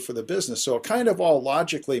revenue for the business. So it kind of all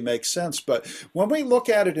logically makes sense. But when we look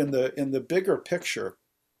at it in the bigger picture,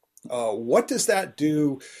 what does that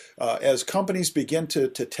do as companies begin to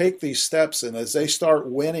take these steps and as they start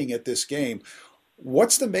winning at this game?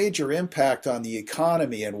 What's the major impact on the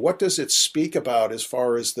economy, and what does it speak about as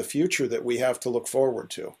far as the future that we have to look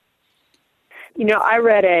forward to? I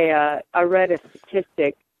read a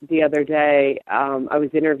statistic the other day. I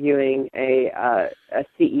was interviewing a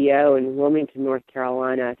CEO in Wilmington, North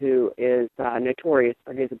Carolina, who is notorious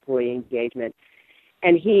for his employee engagement.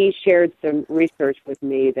 And he shared some research with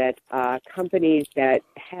me that companies that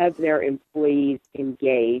have their employees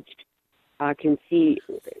engaged can see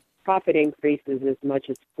profit increases as much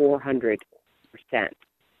as 400%.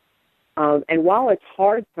 And while it's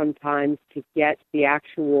hard sometimes to get the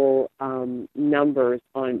actual numbers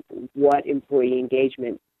on what employee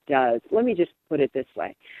engagement does, let me just put it this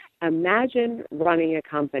way. Imagine running a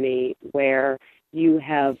company where you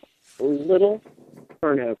have little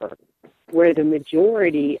turnover, where the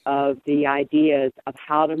majority of the ideas of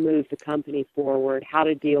how to move the company forward, how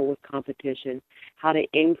to deal with competition, how to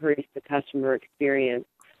increase the customer experience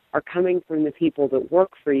are coming from the people that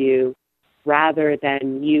work for you rather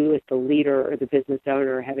than you as the leader or the business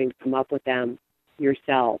owner having to come up with them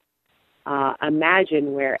yourself.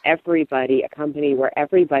 Imagine a company where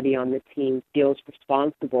everybody on the team feels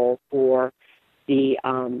responsible for the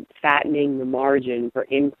fattening the margin, for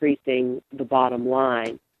increasing the bottom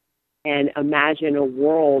line. And imagine a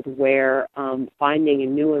world where finding a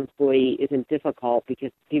new employee isn't difficult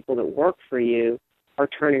because the people that work for you are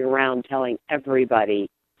turning around telling everybody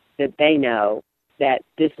that they know that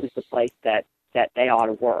this is the place that they ought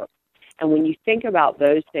to work. And when you think about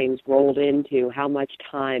those things rolled into how much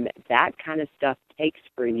time that kind of stuff takes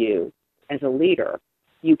for you as a leader,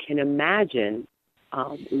 you can imagine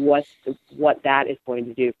what that is going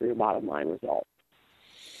to do for your bottom line results.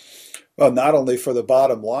 Well, not only for the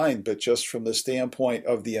bottom line, but just from the standpoint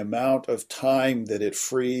of the amount of time that it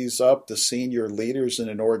frees up the senior leaders in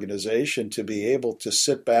an organization to be able to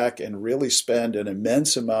sit back and really spend an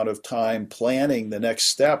immense amount of time planning the next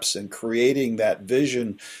steps and creating that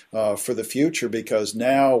vision for the future. Because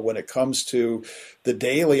now when it comes to the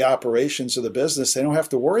daily operations of the business, they don't have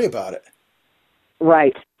to worry about it.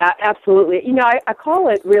 Right. Absolutely. I call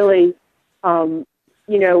it really...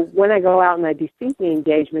 when I go out and I do speaking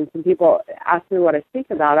engagements and people ask me what I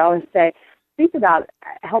speak about, I always say, speak about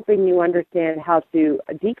helping you understand how to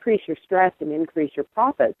decrease your stress and increase your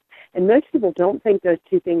profits. And most people don't think those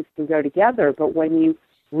two things can go together, but when you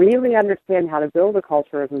really understand how to build a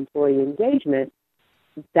culture of employee engagement,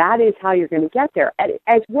 that is how you're going to get there.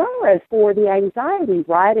 As well as for the anxiety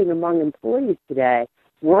riding among employees today,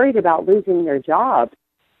 worried about losing their jobs.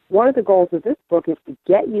 One of the goals of this book is to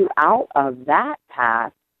get you out of that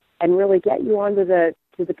path and really get you onto the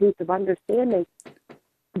piece of understanding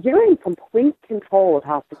you're in complete control of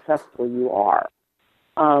how successful you are.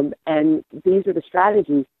 And these are the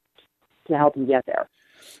strategies to help you get there.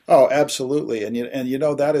 Oh, absolutely, and you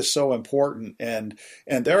know that is so important, and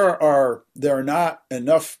there are not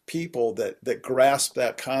enough people that grasp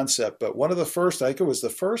that concept. But one of the first, I think it was the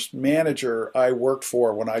first manager I worked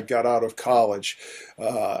for when I got out of college.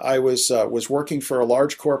 I was working for a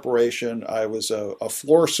large corporation. I was a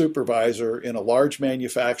floor supervisor in a large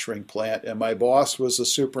manufacturing plant, and my boss was the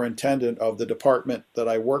superintendent of the department that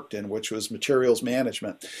I worked in, which was materials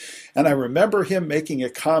management. And I remember him making a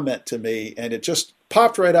comment to me, and it just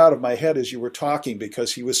popped right out of my head as you were talking,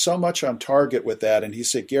 because he was so much on target with that. And he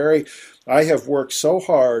said, Gary, I have worked so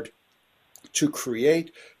hard to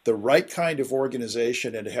create the right kind of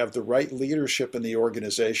organization and to have the right leadership in the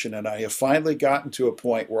organization. And I have finally gotten to a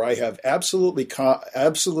point where I have absolute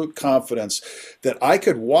confidence that I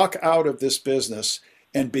could walk out of this business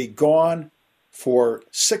and be gone for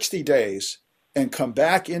 60 days and come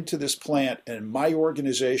back into this plant, and my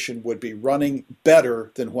organization would be running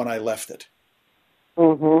better than when I left it.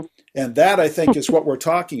 Mm-hmm. And that, I think, is what we're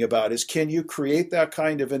talking about, is can you create that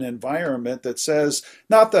kind of an environment that says,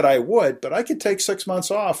 not that I would, but I could take 6 months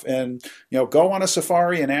off and, go on a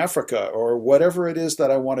safari in Africa or whatever it is that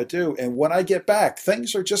I want to do. And when I get back,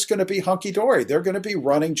 things are just going to be hunky-dory. They're going to be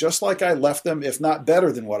running just like I left them, if not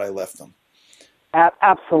better than what I left them.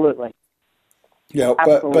 Absolutely. Yeah,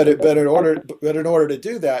 but in order to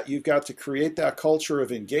do that, you've got to create that culture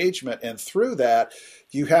of engagement, and through that,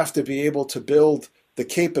 you have to be able to build the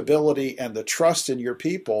capability and the trust in your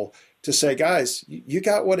people to say, guys, you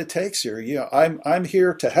got what it takes here. I'm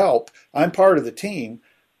here to help. I'm part of the team,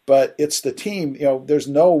 but it's the team. There's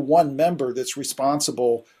no one member that's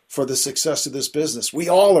responsible for the success of this business. We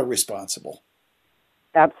all are responsible.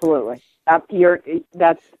 Absolutely. That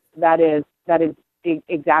is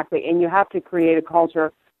exactly. And you have to create a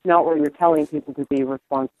culture not where you're telling people to be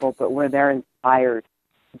responsible, but where they're inspired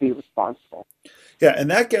to be responsible. Yeah, and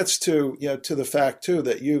that gets to to the fact too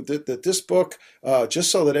that this book,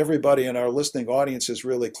 just so that everybody in our listening audience is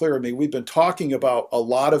really clear. I mean, we've been talking about a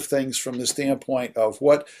lot of things from the standpoint of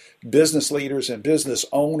what business leaders and business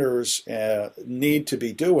owners need to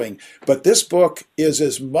be doing, but this book is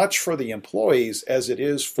as much for the employees as it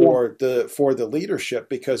is for the leadership,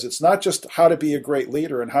 because it's not just how to be a great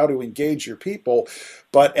leader and how to engage your people,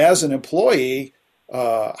 but as an employee,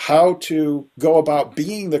 how to go about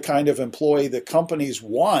being the kind of employee that companies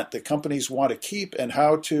want to keep, and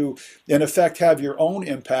how to, in effect, have your own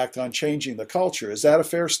impact on changing the culture. Is that a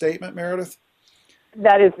fair statement, Meridith?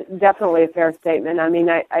 That is definitely a fair statement. I mean,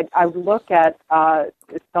 I look at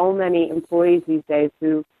so many employees these days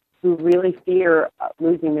who really fear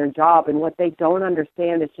losing their job, and what they don't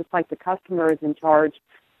understand is just like the customer is in charge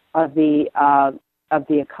of the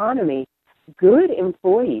economy. Good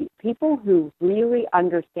employees, people who really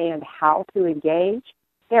understand how to engage,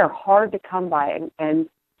 they're hard to come by, and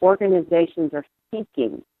organizations are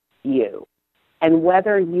seeking you. And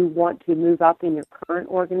whether you want to move up in your current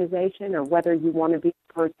organization or whether you want to be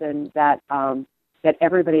the person that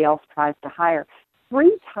everybody else tries to hire.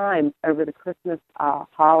 3 times over the Christmas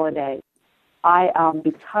holiday, I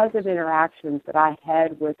because of interactions that I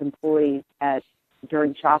had with employees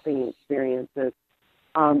during shopping experiences,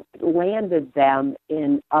 landed them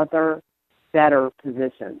in other better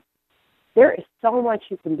positions. There is so much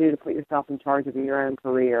you can do to put yourself in charge of your own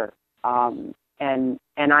career, and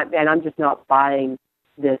I'm just not buying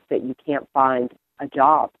this that you can't find a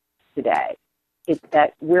job today. It's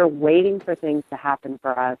that we're waiting for things to happen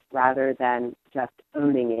for us rather than just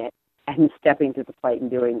owning it and stepping to the plate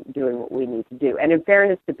and doing what we need to do. And in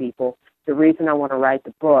fairness to people, the reason I'm writing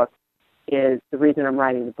the book is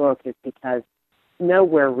because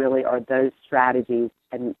nowhere really are those strategies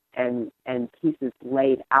and pieces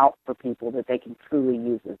laid out for people that they can truly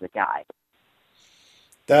use as a guide.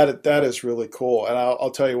 That is really cool, and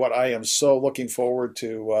I'll tell you what, I am so looking forward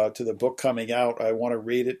to the book coming out. I want to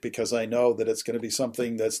read it because I know that it's going to be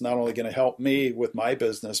something that's not only going to help me with my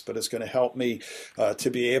business, but it's going to help me to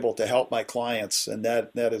be able to help my clients, and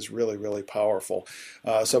that is really, really powerful.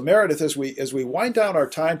 So Meridith, as we wind down our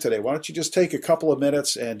time today, why don't you just take a couple of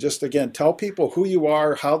minutes and just again tell people who you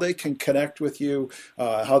are, how they can connect with you,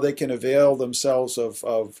 how they can avail themselves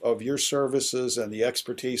of your services and the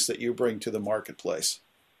expertise that you bring to the marketplace.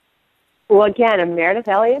 Well, again, I'm Meridith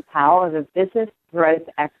Elliott Powell. I'm a business growth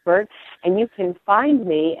expert, and you can find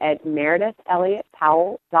me at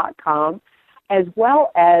meridithelliottpowell.com, as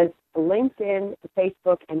well as LinkedIn,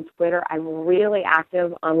 Facebook, and Twitter. I'm really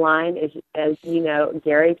active online, as you know,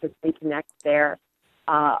 Gary, because we connect there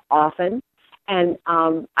often. And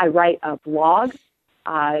I write a blog.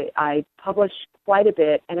 I publish quite a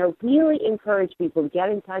bit, and I really encourage people to get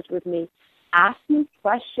in touch with me, ask me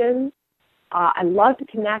questions, I love to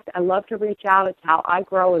connect. I love to reach out. It's how I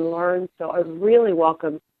grow and learn. So I really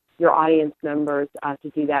welcome your audience members to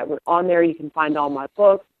do that. On there, you can find all my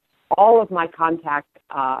books, all of my contact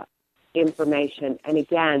information. And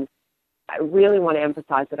again, I really want to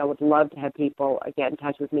emphasize that I would love to have people get in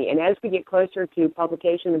touch with me. And as we get closer to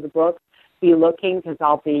publication of the book, be looking, because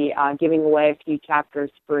I'll be giving away a few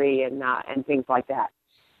chapters free and things like that.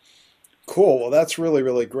 Cool. Well, that's really,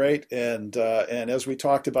 really great. And as we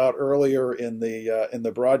talked about earlier in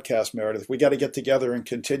the broadcast, Meridith, we got to get together and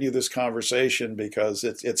continue this conversation, because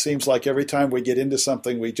it seems like every time we get into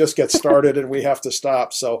something, we just get started and we have to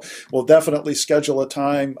stop. So we'll definitely schedule a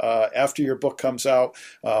time after your book comes out.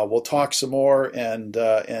 We'll talk some more and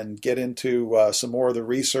get into some more of the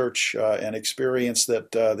research and experience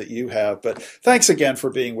that you have. But thanks again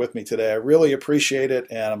for being with me today. I really appreciate it,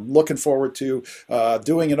 and I'm looking forward to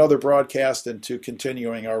doing another broadcast and to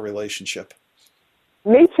continuing our relationship.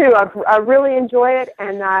 Me too. I really enjoy it,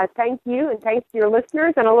 and thank you, and thanks to your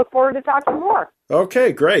listeners, and I look forward to talking more.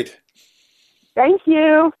 Okay, great. Thank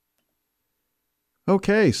you.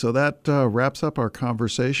 Okay, so that wraps up our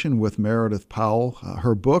conversation with Meridith Powell.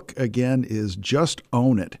 Her book, again, is Just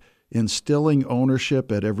Own It: Instilling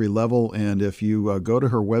Ownership at Every Level. And if you go to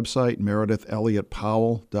her website,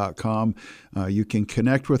 meridithelliottpowell.com, you can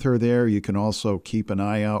connect with her there. You can also keep an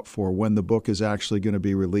eye out for when the book is actually going to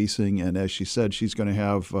be releasing. And as she said, she's going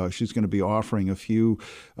to be offering a few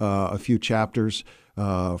chapters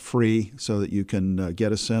free, so that you can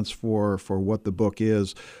get a sense for what the book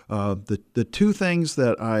is. The two things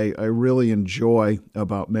that I really enjoy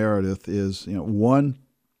about Meridith is, one,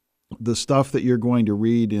 the stuff that you're going to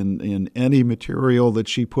read in any material that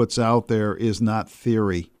she puts out there is not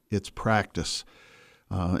theory, it's practice.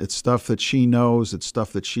 It's stuff that she knows, it's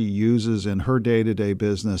stuff that she uses in her day-to-day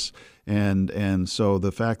business, and so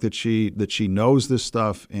the fact that she knows this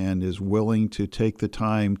stuff and is willing to take the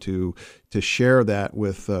time to share that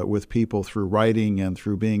with people through writing and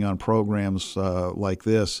through being on programs like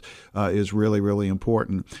this is really, really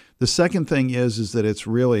important. The second thing is that it's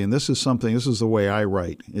really, and this is the way I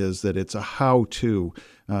write, is that it's a how-to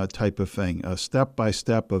type of thing, a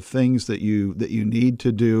step-by-step of things that you need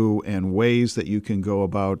to do and ways that you can go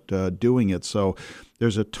about doing it. So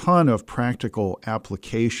there's a ton of practical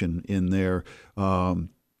application in there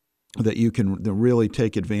that you can really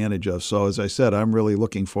take advantage of. So as I said, I'm really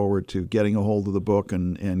looking forward to getting a hold of the book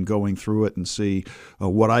and going through it and see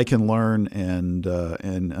what I can learn, and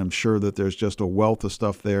I'm sure that there's just a wealth of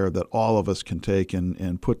stuff there that all of us can take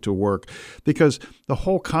and put to work, because the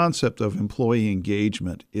whole concept of employee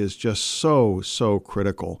engagement is just so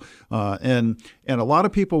critical. And a lot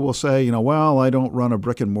of people will say, well, I don't run a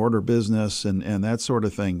brick and mortar business and that sort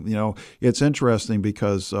of thing. It's interesting,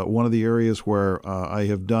 because one of the areas where I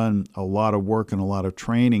have done a lot of work and a lot of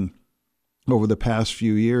training over the past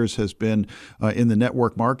few years has been in the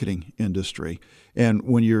network marketing industry. And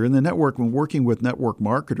when you're in the network, when working with network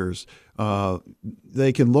marketers,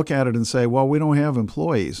 they can look at it and say, well, we don't have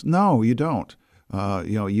employees. No, you don't.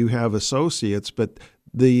 You have associates, but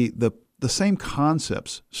the same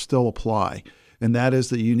concepts still apply. And that is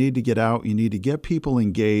that you need to get out, you need to get people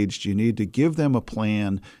engaged, you need to give them a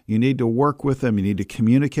plan, you need to work with them, you need to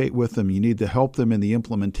communicate with them, you need to help them in the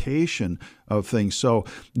implementation of things. So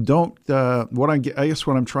what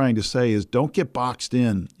I'm trying to say is, don't get boxed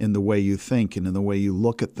in the way you think and in the way you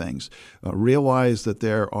look at things. Realize that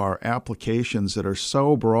there are applications that are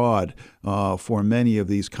so broad for many of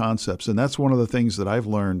these concepts. And that's one of the things that I've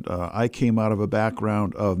learned. I came out of a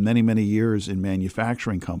background of many, many years in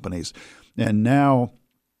manufacturing companies. And now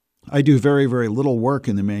I do very, very little work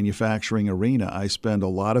in the manufacturing arena. I spend a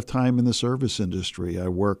lot of time in the service industry. I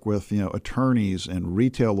work with attorneys and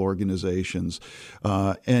retail organizations,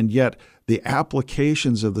 and yet the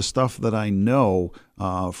applications of the stuff that I know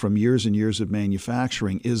from years and years of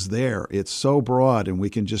manufacturing is there. It's so broad, and we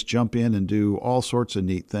can just jump in and do all sorts of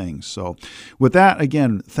neat things. So with that,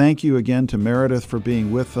 again, thank you again to Meridith for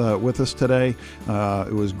being with us today.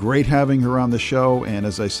 It was great having her on the show, and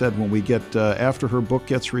as I said, when we get after her book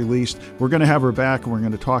gets released, we're going to have her back, and we're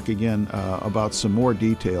going to talk again about some more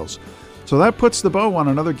details. So that puts the bow on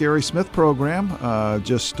another Gary Smith program.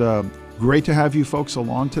 Great to have you folks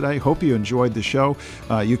along today. Hope you enjoyed the show.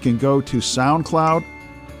 You can go to SoundCloud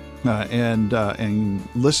and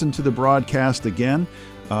listen to the broadcast again,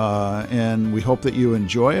 and we hope that you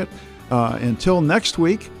enjoy it. Until next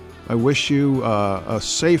week, I wish you a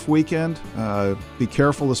safe weekend. Be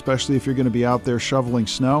careful, especially if you're going to be out there shoveling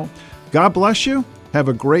snow. God bless you. Have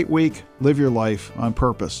a great week. Live your life on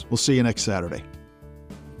purpose. We'll see you next Saturday.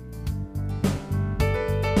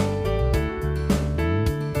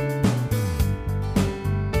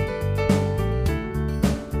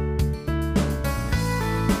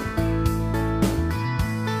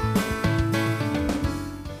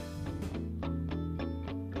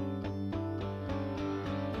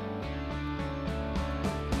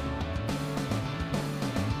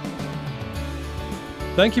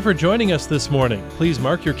 Thank you for joining us this morning. Please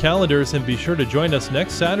mark your calendars and be sure to join us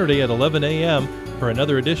next Saturday at 11 a.m. for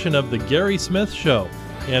another edition of The Gary Smith Show.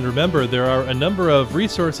 And remember, there are a number of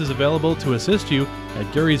resources available to assist you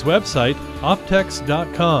at Gary's website,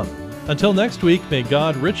 optex.com. Until next week, may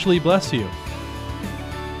God richly bless you.